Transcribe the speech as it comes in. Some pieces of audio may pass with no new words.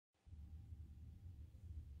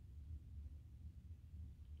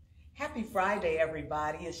Happy Friday,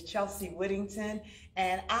 everybody. It's Chelsea Whittington,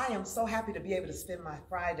 and I am so happy to be able to spend my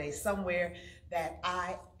Friday somewhere that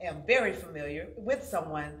I am very familiar with,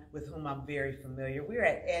 someone with whom I'm very familiar. We're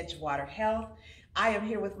at Edgewater Health. I am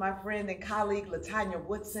here with my friend and colleague, LaTanya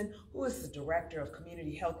Woodson, who is the Director of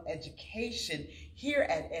Community Health Education here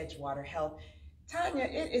at Edgewater Health. Tanya,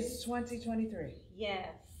 it is 2023. Yes.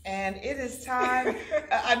 And it is time.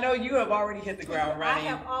 I know you have already hit the ground running. I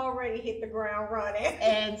have already hit the ground running.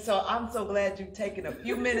 And so I'm so glad you've taken a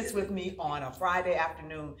few minutes with me on a Friday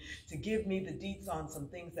afternoon to give me the deets on some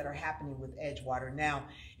things that are happening with Edgewater. Now,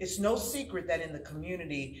 it's no secret that in the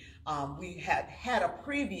community, we had a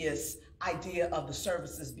previous idea of the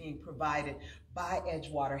services being provided by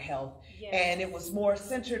Edgewater Health, yes. And it was more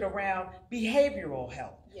centered around behavioral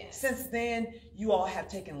health. Yes. Since then, you all have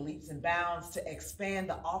taken leaps and bounds to expand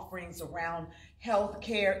the offerings around health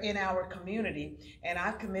care in our community, and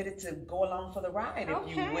I've committed to go along for the ride,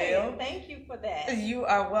 if you will. Thank you for that. You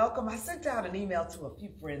are welcome. I sent out an email to a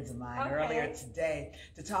few friends of mine earlier today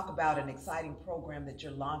to talk about an exciting program that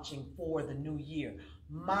you're launching for the new year.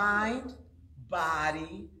 Mind,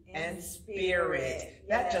 Body, and Spirit.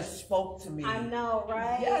 That just spoke to me. I know,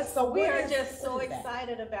 right? Yes. So we are just so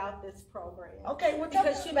excited about this program. Okay, well, tell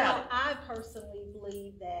us about it. I personally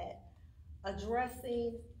believe that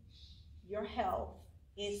addressing your health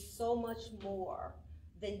is so much more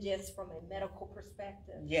than just from a medical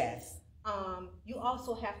perspective. Yes. You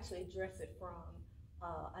also have to address it from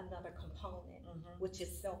another component, which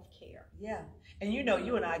is self-care. Yeah. And you know,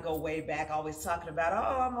 you and I go way back, always talking about,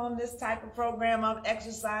 oh, I'm on this type of program, I'm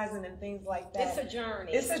exercising and things like that. It's a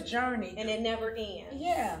journey. It's a journey. And it never ends.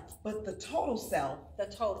 Yeah. But the total self.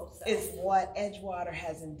 Is what Edgewater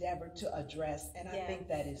has endeavored to address. And I think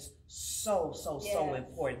that is so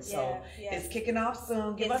important. So it's kicking off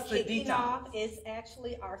soon. Give us the details. It's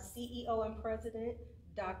actually our CEO and president,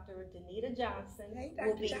 Dr. Danita Johnson. Hey,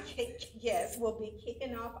 Dr. will be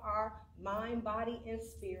kicking off our Mind, Body, and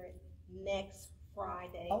Spirit next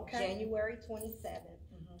Friday, January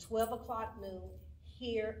 27th, 12 o'clock noon,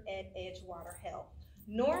 here at Edgewater Health.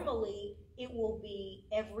 Normally, it will be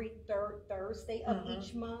every third Thursday of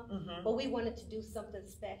each month, but we wanted to do something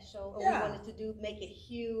special. We wanted to make it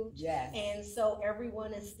huge. Yes. And so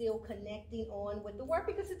everyone is still connecting on with the work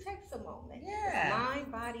because it takes a moment. Yeah.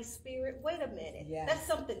 Mind, body, spirit. Wait a minute. Yeah. That's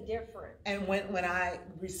something different. And when I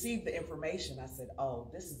received the information, I said, oh,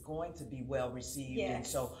 this is going to be well received. Yes. And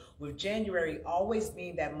so with January always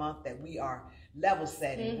being that month that we are level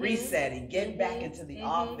setting, resetting, getting back into the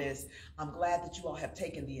office, I'm glad that you all have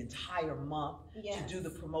taken the entire month to do the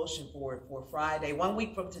promotion for it for Friday, 1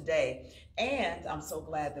 week from today. And I'm so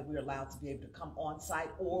glad that we're allowed to be able to come on site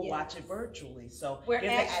or watch it virtually. So we're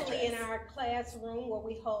actually in our classroom where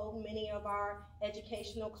we hold many of our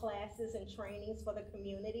educational classes and trainings for the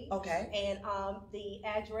community. Okay. And the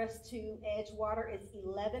address to Edgewater is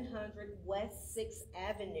 1100 West 6th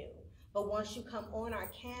Avenue. But once you come on our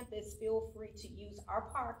campus, feel free to use our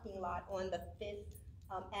parking lot on the 5th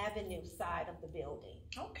Avenue side of the building.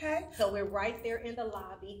 Okay. So we're right there in the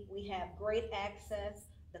lobby. We have great access.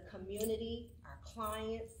 The community, our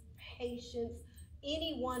clients, patients,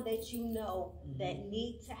 anyone that you know that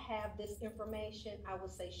need to have this information, I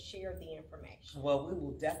would say share the information. Well, we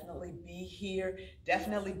will definitely be here,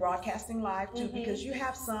 definitely broadcasting live too, because you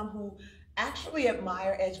have some who actually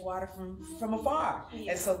admire Edgewater from afar.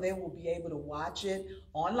 And so they will be able to watch it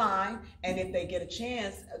online, and if they get a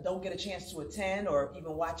chance, don't get a chance to attend or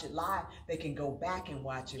even watch it live, they can go back and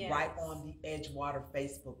watch it right on the Edgewater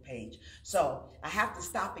Facebook page. So I have to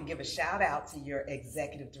stop and give a shout out to your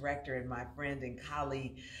executive director and my friend and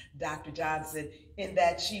colleague, Dr. Johnson, in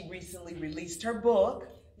that she recently released her book.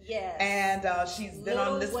 Yes. And she's been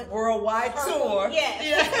on this worldwide tour. Yes.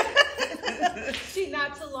 Yeah. She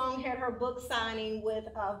not too long had her book signing with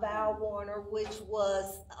Val Warner, which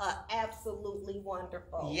was absolutely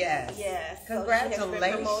wonderful. Yes. Yes. Congratulations. So she has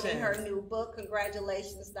been promoting her new book.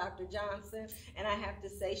 Congratulations, Dr. Johnson. And I have to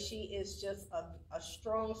say, she is just a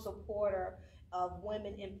strong supporter of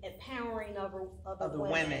women, empowering other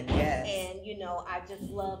women. Yes. And, you know, I just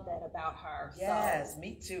love that about her. Yes,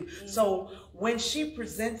 me too. So when she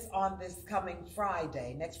presents on this coming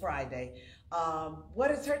Friday, next Friday,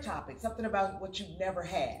 what is her topic? Something about what you've never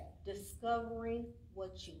had. Discovering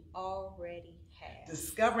what you already have.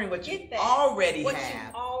 Discovering what you already have. What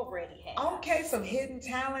you already have. Okay, some hidden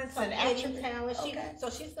talents some and hidden talents. Okay. So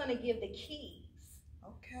she's going to give the keys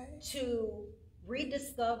to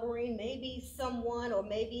rediscovering maybe someone, or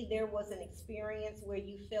maybe there was an experience where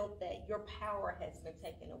you felt that your power has been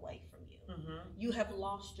taken away from you. You have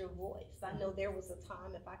lost your voice. I know there was a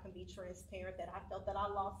time, if I can be transparent, that I felt that I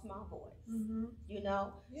lost my voice. You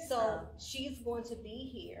know? Yeah. So she's going to be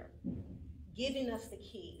here giving us the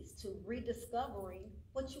keys to rediscovering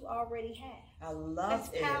what you already have. I love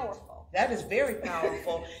it. That's powerful. That is very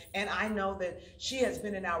powerful. And I know that she has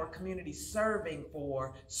been in our community serving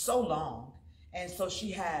for so long. And so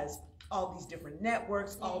she has all these different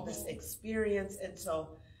networks, all this experience. And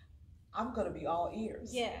so I'm going to be all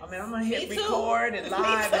ears. Yes. I mean, I'm going to hit record and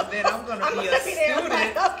live, and then I'm going to be a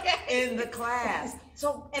student in the class.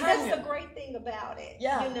 So, and that's the great thing about it.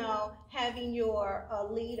 Yeah. You know, having your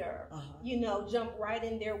leader, you know, jump right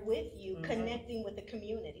in there with you, connecting with the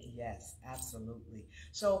community. Yes, absolutely.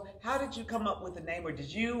 So how did you come up with the name, or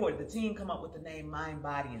did you or the team come up with the name Mind,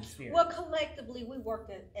 Body, and Spirit? Well, collectively, we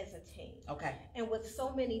worked as a team. Okay. And with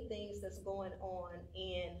so many things that's going on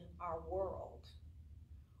in our world,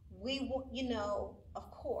 we, you know,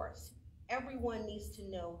 of course, everyone needs to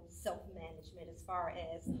know self-management as far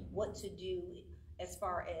as what to do as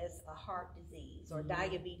far as a heart disease or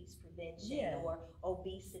diabetes prevention or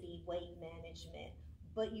obesity, weight management.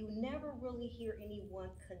 But you never really hear anyone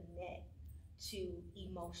connect to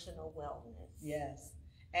emotional wellness. Yes.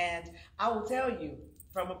 And I will tell you,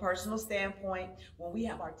 from a personal standpoint, when we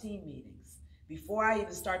have our team meetings, before I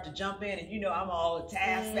even start to jump in, and you know I'm all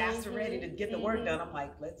task and ready to get the work done, I'm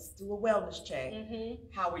like, let's do a wellness check.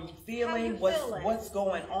 How are you feeling? What's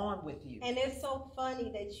going on with you? And it's so funny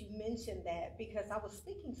that you mentioned that, because I was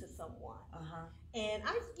speaking to someone, and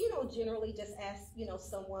I, you know, generally just ask, you know,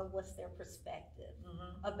 someone what's their perspective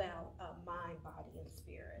about mind, body, and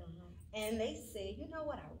spirit. And they say, you know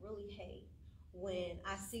what I really hate? When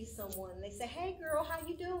I see someone, they say, hey girl, how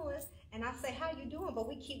you doing? And I say, how you doing? But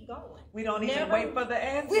we keep going. We don't even wait for the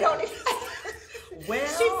answer. We don't even. Well,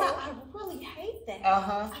 she said, I really hate that.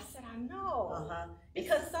 I said, I know.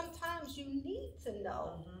 Because sometimes you need to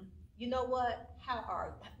know, you know what? How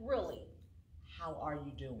are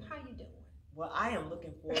you doing? How you doing? Well, I am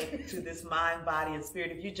looking forward to this Mind, Body, and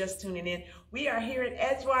Spirit. If you're just tuning in, we are here at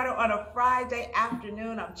Edgewater on a Friday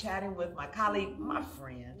afternoon. I'm chatting with my colleague, my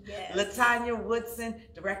friend, LaTanya Woodson,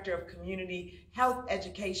 Director of Community Health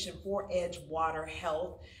Education for Edgewater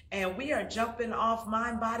Health. And we are jumping off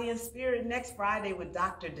Mind, Body, and Spirit next Friday with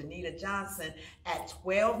Dr. Danita Johnson at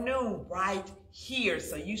 12 noon right here.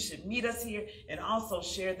 So you should meet us here and also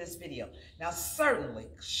share this video. Now, certainly,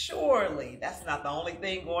 surely, that's not the only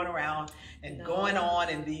thing going around and going on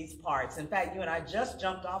in these parts. In fact, you and I just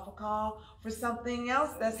jumped off a call for something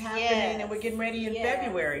else that's happening, and we're getting ready in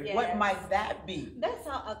February. What might that be? That's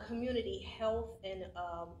a community health and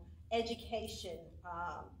education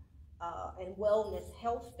and wellness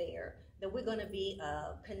health fair that we're going to be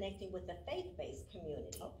connecting with the faith-based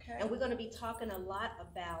community. And we're going to be talking a lot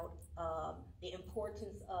about the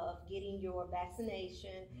importance of getting your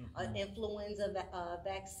vaccination, influenza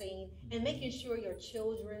vaccine, and making sure your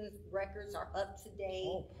children's records are up to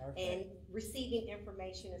date, and receiving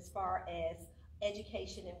information as far as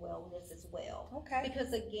education and wellness as well.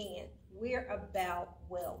 Because again, we're about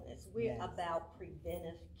wellness. We're about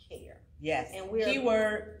preventive care. And we're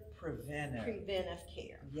keyword preventive. Preventive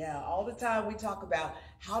care. Yeah, all the time we talk about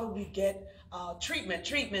how do we get treatment.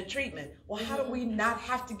 Well, how do we not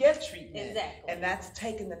have to get treatment? Exactly. And that's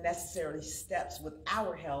taking the necessary steps with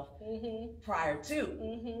our health prior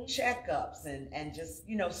to checkups and just,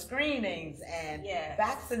 you know, screenings and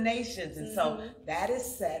vaccinations. And so that is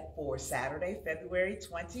set for Saturday, February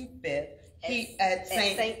 25th. At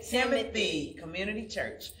St. Timothy Community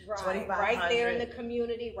Church, right there in the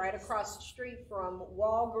community, right across the street from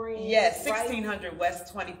Walgreens. Yes, 1600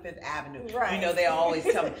 West 25th Avenue. You know, they always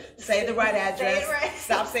tell me, say the right address,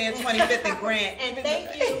 stop saying 25th and Grant. And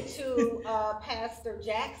thank you to Pastor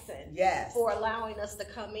Jackson for allowing us to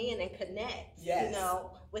come in and connect, you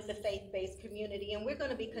know, with the faith-based community. And we're going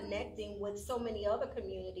to be connecting with so many other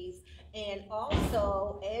communities, and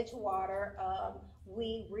also Edgewater.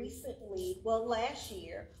 We recently, well, last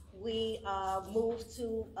year, we moved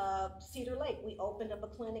to Cedar Lake. We opened up a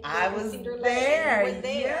clinic in Cedar Lake. And we were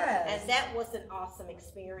there. And that was an awesome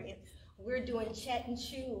experience. We're doing chat and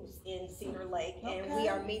choose in Cedar Lake, and we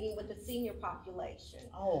are meeting with the senior population.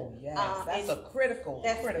 Oh, yes. That's a critical,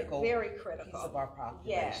 very critical piece of our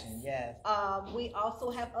population. We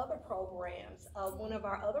also have other programs. One of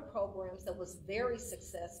our other programs that was very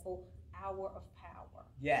successful, Hour of Power.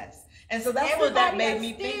 Yes. And so that's what that made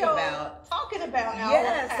me think about. Talking about Hour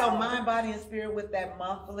of Power. So Mind, Body, and Spirit with that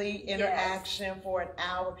monthly interaction for an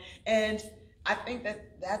hour. And I think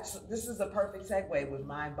this is a perfect segue with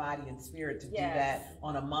mind, body, and spirit to do that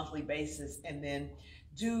on a monthly basis. And then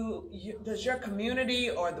does your community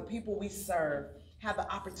or the people we serve have the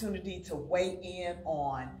opportunity to weigh in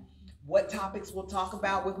on what topics we'll talk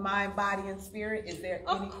about with mind, body, and spirit? Is there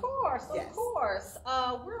any? Of course.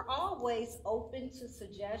 We're always open to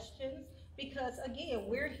suggestions because, again,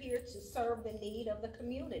 we're here to serve the need of the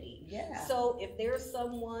community. Yeah. So if there's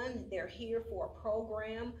someone, they're here for a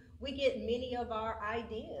program, we get many of our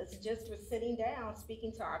ideas just for sitting down,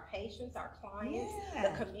 speaking to our patients, our clients,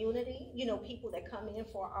 the community, you know, people that come in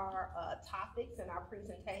for our topics and our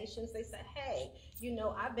presentations. They say, hey, you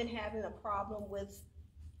know, I've been having a problem with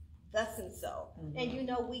thus and so. And you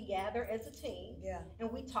know, we gather as a team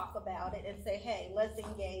and we talk about it and say, hey, let's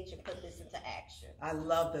engage and put this into action. I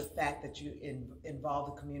love the fact that you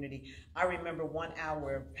involve the community. I remember 1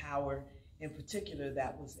 hour of power in particular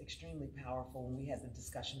that was extremely powerful when we had the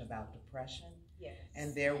discussion about depression. Yes.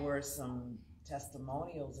 And there were some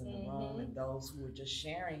testimonials in the room and those who were just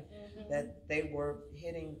sharing that they were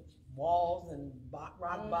hitting walls and rock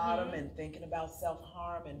bottom and thinking about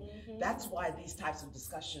self-harm, and that's why these types of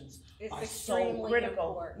discussions are so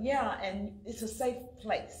critical. Important. Yeah, and it's a safe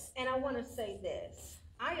place. And I want to say this.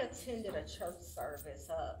 I attended a church service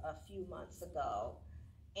a few months ago,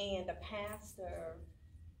 and the pastor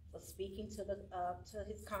was speaking to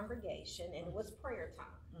his congregation, and it was prayer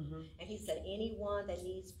time. And he said, anyone that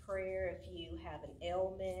needs prayer, if you have an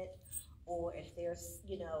ailment, or if there's,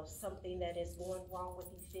 you know, something that is going wrong with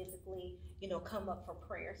you physically, you know, come up for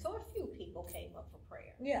prayer. So a few people came up for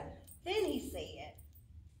prayer. Yeah. Then he said,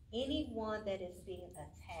 anyone that is being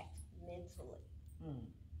attacked mentally,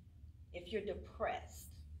 if you're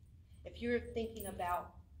depressed, if you're thinking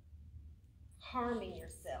about harming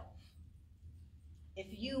yourself, if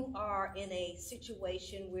you are in a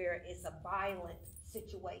situation where it's a violent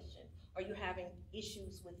situation, or you're having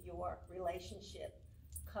issues with your relationship,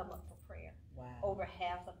 come up for prayer. Wow. Over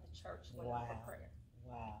half of the church went up for prayer.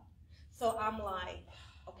 Wow. So I'm like,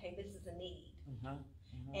 okay, this is a need.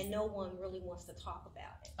 And no one really wants to talk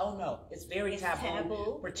about it. Oh no, it's very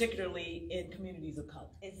taboo, particularly in communities of color.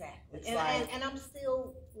 Exactly. It's and I'm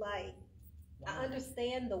still like, I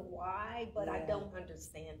understand the why, but I don't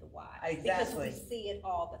understand the why. Exactly. Because we see it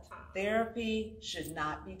all the time. Therapy should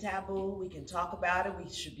not be taboo. We can talk about it. We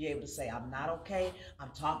should be able to say, I'm not okay.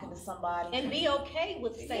 I'm talking to somebody. And be okay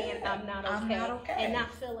with saying, I'm not okay. I'm not okay. And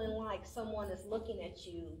not feeling like someone is looking at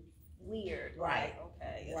you weird. Right. Like,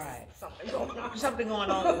 okay. Right. Something going on. Something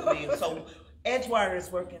going on with me. So Edgewater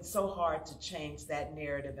is working so hard to change that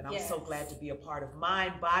narrative, and I'm so glad to be a part of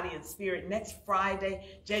Mind, Body, and Spirit next Friday,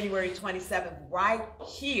 January 27th, right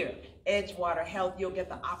here, Edgewater Health. You'll get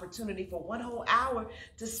the opportunity for 1 whole hour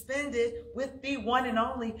to spend it with the one and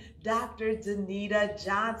only Dr. Danita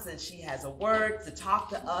Johnson. She has a word to talk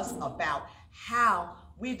to us about how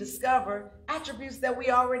we discover attributes that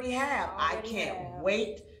we already have. I can't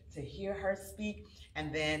wait to hear her speak.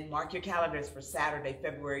 And then mark your calendars for Saturday,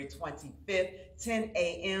 February 25th, 10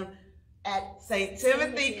 a.m. at St.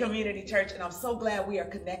 Timothy Community Church. And I'm so glad we are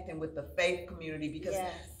connecting with the faith community because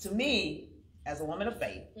to me, as a woman of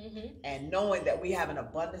faith, and knowing that we have an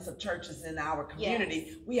abundance of churches in our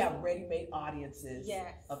community, we have ready-made audiences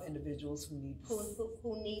of individuals who need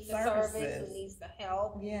who need the service, who needs the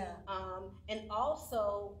help. And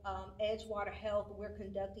also, Edgewater Health, we're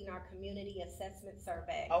conducting our community assessment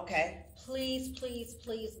survey. Okay. Please, please,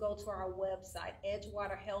 please go to our website,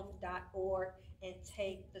 edgewaterhealth.org, and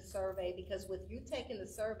take the survey, because with you taking the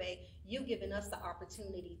survey, you've given us the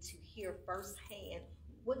opportunity to hear firsthand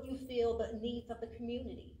what you feel the needs of the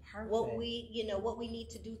community. Perfect. What we need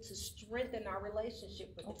to do to strengthen our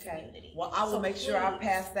relationship with the community. Well, I will make sure I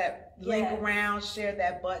pass that link around, share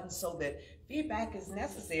that button, so that feedback is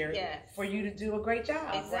necessary for you to do a great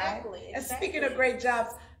job. Exactly. And speaking of great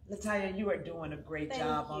jobs, LaTanya, you are doing a great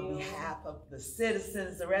job on behalf of the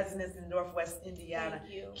citizens, the residents in Northwest Indiana,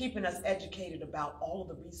 keeping us educated about all of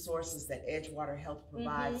the resources that Edgewater Health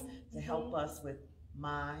provides to help us with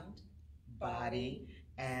mind, body,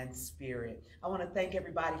 and spirit. I want to thank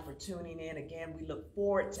everybody for tuning in. Again, we look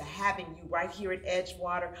forward to having you right here at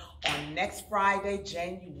Edgewater on next Friday,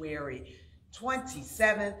 January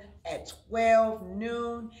 27th at 12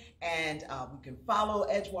 noon. And you can follow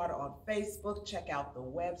Edgewater on Facebook, check out the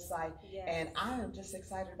website. And I am just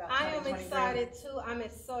excited about 2023. I am excited too. I'm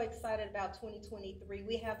so excited about 2023.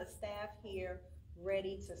 We have the staff here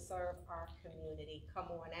ready to serve our community. Come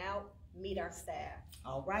on out, meet our staff.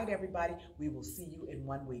 All right, everybody. We will see you in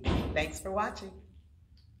 1 week. Thanks for watching.